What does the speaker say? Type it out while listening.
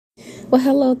Well,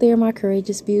 hello there, my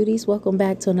courageous beauties. Welcome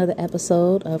back to another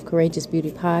episode of Courageous Beauty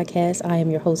Podcast. I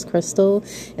am your host, Crystal,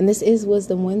 and this is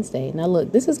Wisdom Wednesday. Now,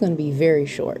 look, this is going to be very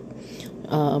short.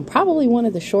 Probably one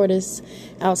of the shortest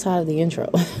outside of the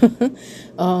intro.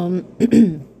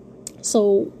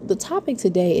 So the topic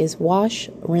today is wash,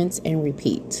 rinse, and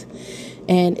repeat.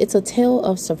 And it's a tale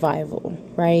of survival,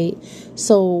 right?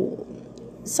 So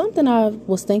something I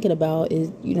was thinking about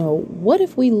is, what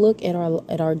if we look at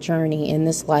our journey in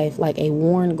this life like a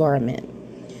worn garment?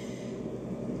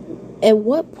 At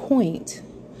what point,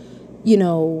 you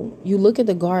look at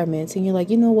the garments and you're like,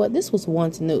 this was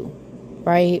once new,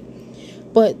 right?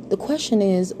 But the question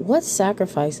is, what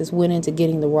sacrifices went into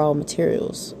getting the raw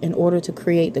materials in order to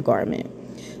create the garment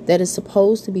that is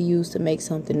supposed to be used to make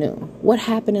something new? What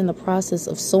happened in the process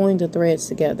of sewing the threads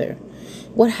together?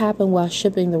 What happened while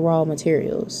shipping the raw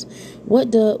materials?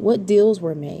 What deals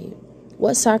were made?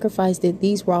 What sacrifice did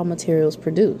these raw materials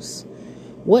produce?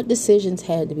 What decisions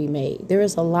had to be made? There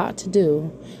is a lot to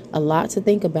do, a lot to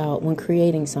think about when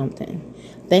creating something.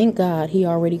 Thank God He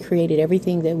already created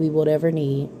everything that we would ever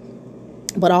need.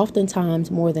 But oftentimes,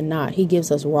 more than not, He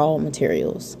gives us raw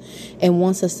materials and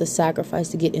wants us to sacrifice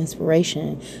to get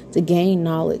inspiration, to gain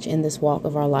knowledge in this walk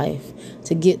of our life,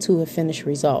 to get to a finished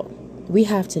result. We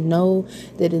have to know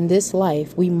that in this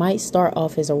life, we might start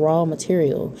off as a raw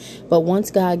material, but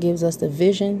once God gives us the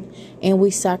vision and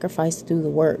we sacrifice to do the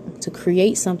work to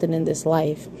create something in this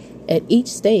life, at each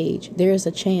stage, there is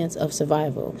a chance of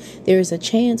survival. There is a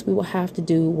chance we will have to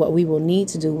do what we will need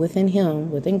to do within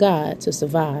Him, within God, to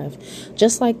survive.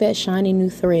 Just like that shiny new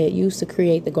thread used to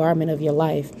create the garment of your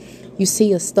life, you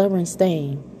see a stubborn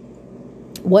stain.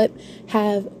 What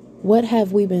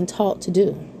have we been taught to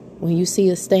do? When you see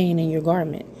a stain in your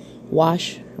garment,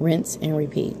 wash, rinse, and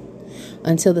repeat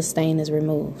until the stain is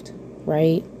removed,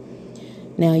 right?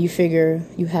 Now you figure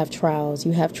you have trials,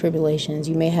 you have tribulations,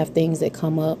 you may have things that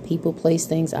come up, people, place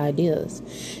things, ideas.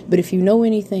 But if you know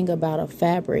anything about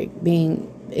fabric,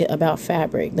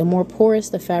 the more porous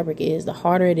the fabric is, the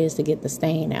harder it is to get the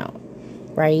stain out.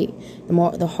 Right?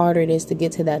 The harder it is to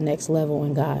get to that next level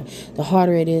in God. The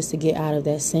harder it is to get out of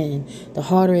that sin. The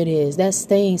harder it is. That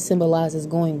stain symbolizes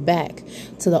going back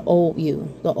to the old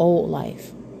you, the old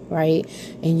life, right?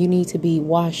 And you need to be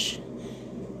washed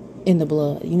in the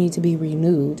blood. You need to be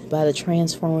renewed by the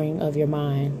transforming of your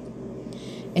mind.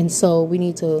 And so we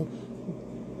need to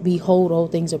behold,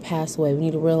 old things are passed away. We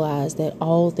need to realize that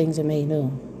all things are made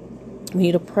new. We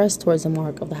need to press towards the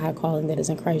mark of the high calling that is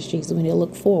in Christ Jesus. We need to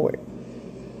look forward.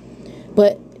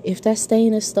 But if that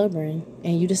stain is stubborn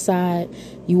and you decide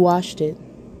you washed it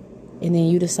and then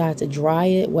you decide to dry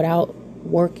it without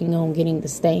working on getting the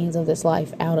stains of this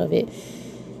life out of it,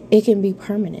 it can be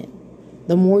permanent.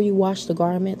 The more you wash the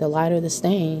garment, the lighter the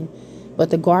stain, but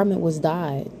the garment was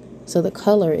dyed, so the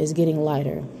color is getting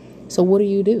lighter. So what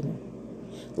do?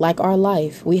 Like our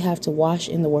life, we have to wash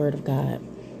in the Word of God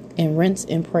and rinse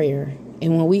in prayer.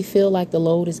 And when we feel like the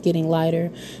load is getting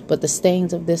lighter, but the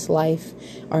stains of this life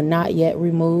are not yet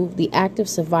removed, the act of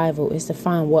survival is to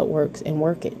find what works and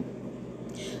work it.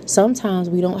 Sometimes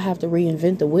we don't have to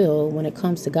reinvent the wheel when it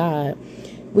comes to God.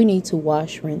 We need to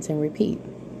wash, rinse, and repeat.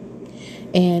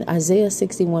 And Isaiah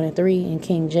 61:3 in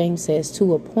King James says,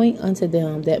 to appoint unto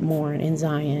them that mourn in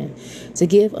Zion, to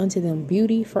give unto them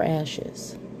beauty for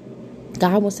ashes.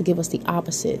 God wants to give us the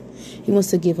opposite. He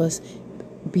wants to give us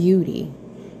beauty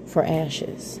for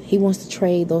ashes. He wants to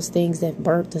trade those things that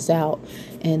burnt us out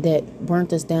and that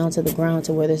burnt us down to the ground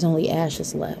to where there's only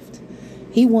ashes left.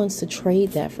 He wants to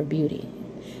trade that for beauty.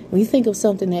 When you think of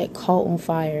something that caught on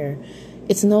fire,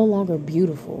 it's no longer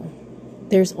beautiful.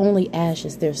 There's only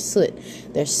ashes, there's soot,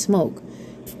 there's smoke.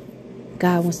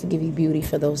 God wants to give you beauty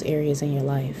for those areas in your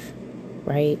life,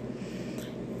 right?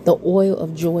 The oil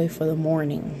of joy for the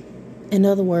morning. In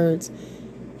other words,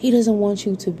 He doesn't want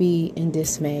you to be in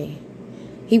dismay.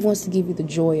 He wants to give you the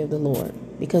joy of the Lord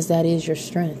because that is your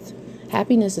strength.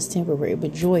 Happiness is temporary,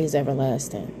 but joy is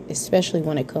everlasting, especially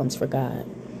when it comes for God.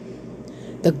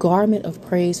 The garment of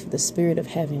praise for the spirit of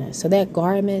heaviness. So that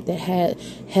garment that had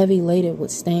heavy laden with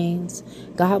stains,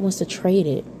 God wants to trade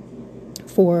it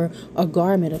for a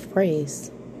garment of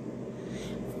praise.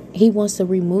 He wants to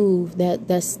remove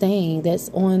that stain that's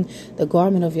on the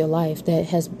garment of your life that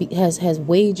has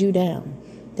weighed you down,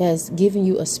 that has given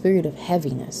you a spirit of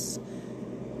heaviness.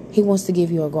 He wants to give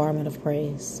you a garment of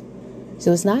praise.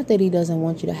 So it's not that He doesn't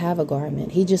want you to have a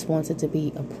garment. He just wants it to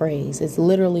be a praise. It's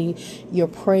literally, your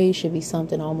praise should be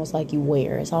something almost like you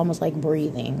wear. It's almost like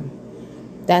breathing.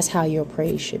 That's how your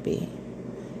praise should be.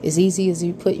 As easy as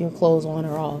you put your clothes on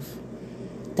or off.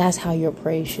 That's how your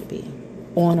praise should be.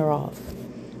 On or off.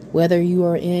 Whether you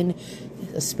are in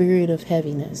a spirit of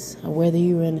heaviness, or whether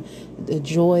you're in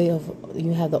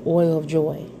you have the oil of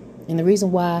joy. And the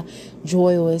reason why I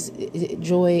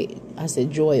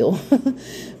said joy.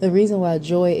 The reason why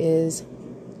joy is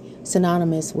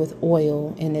synonymous with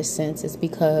oil in this sense is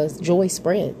because joy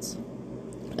spreads,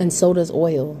 and so does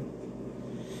oil.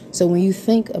 So when you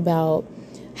think about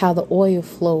how the oil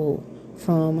flowed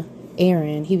from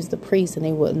Aaron, he was the priest, and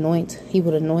he would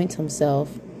anoint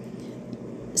himself,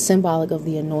 symbolic of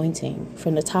the anointing,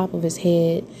 from the top of his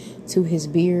head to his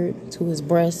beard, to his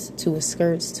breast, to his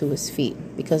skirts, to his feet,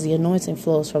 because the anointing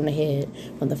flows from the head,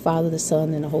 from the Father, the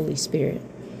Son, and the Holy Spirit.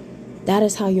 That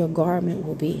is how your garment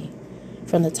will be.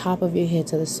 From the top of your head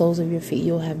to the soles of your feet,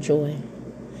 you'll have joy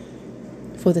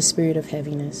for the spirit of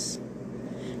heaviness,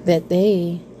 that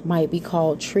they might be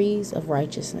called trees of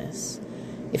righteousness.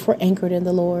 If we're anchored in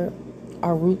the Lord,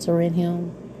 our roots are in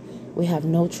Him, we have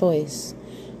no choice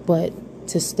but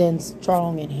to stand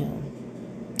strong in Him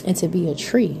and to be a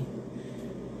tree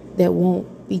that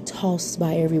won't be tossed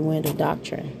by every wind of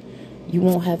doctrine. You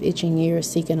won't have itching ears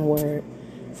seeking a word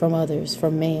from others,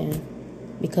 from man,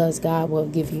 because God will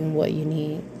give you what you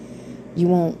need. You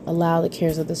won't allow the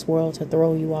cares of this world to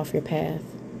throw you off your path.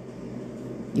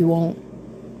 You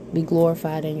won't be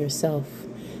glorified in yourself,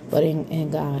 but in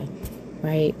God,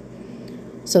 right?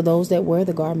 So those that wear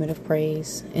the garment of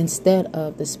praise instead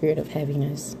of the spirit of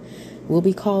heaviness will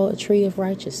be called a tree of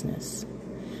righteousness,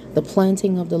 the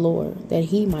planting of the Lord, that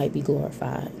He might be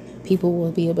glorified. People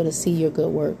will be able to see your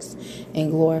good works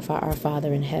and glorify our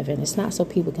Father in heaven. It's not so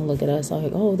people can look at us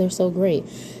like, oh, they're so great.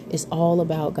 It's all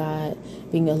about God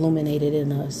being illuminated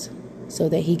in us so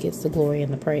that He gets the glory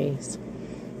and the praise.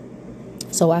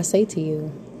 So I say to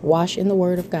you, wash in the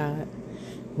Word of God,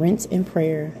 rinse in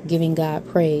prayer, giving God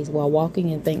praise while walking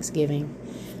in thanksgiving,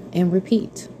 and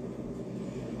repeat.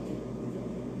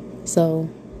 So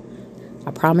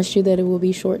I promised you that it will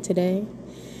be short today,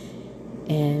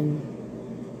 and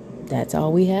that's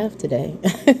all we have today.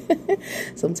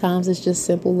 Sometimes it's just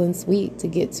simple and sweet to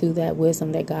get to that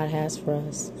wisdom that God has for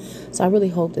us. So I really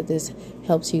hope that this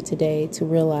helps you today to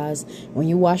realize when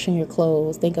you're washing your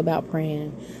clothes, think about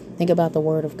praying. Think about the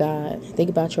Word of God. Think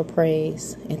about your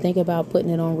praise. And think about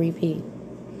putting it on repeat,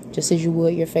 just as you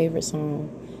would your favorite song.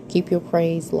 Keep your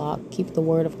praise locked. Keep the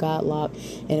Word of God locked.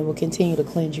 And it will continue to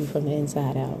cleanse you from the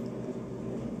inside out.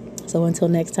 So until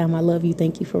next time, I love you.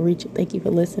 Thank you for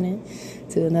listening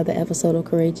to another episode of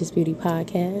Courageous Beauty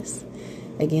Podcast.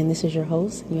 Again, this is your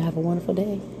host. You have a wonderful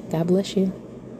day. God bless you.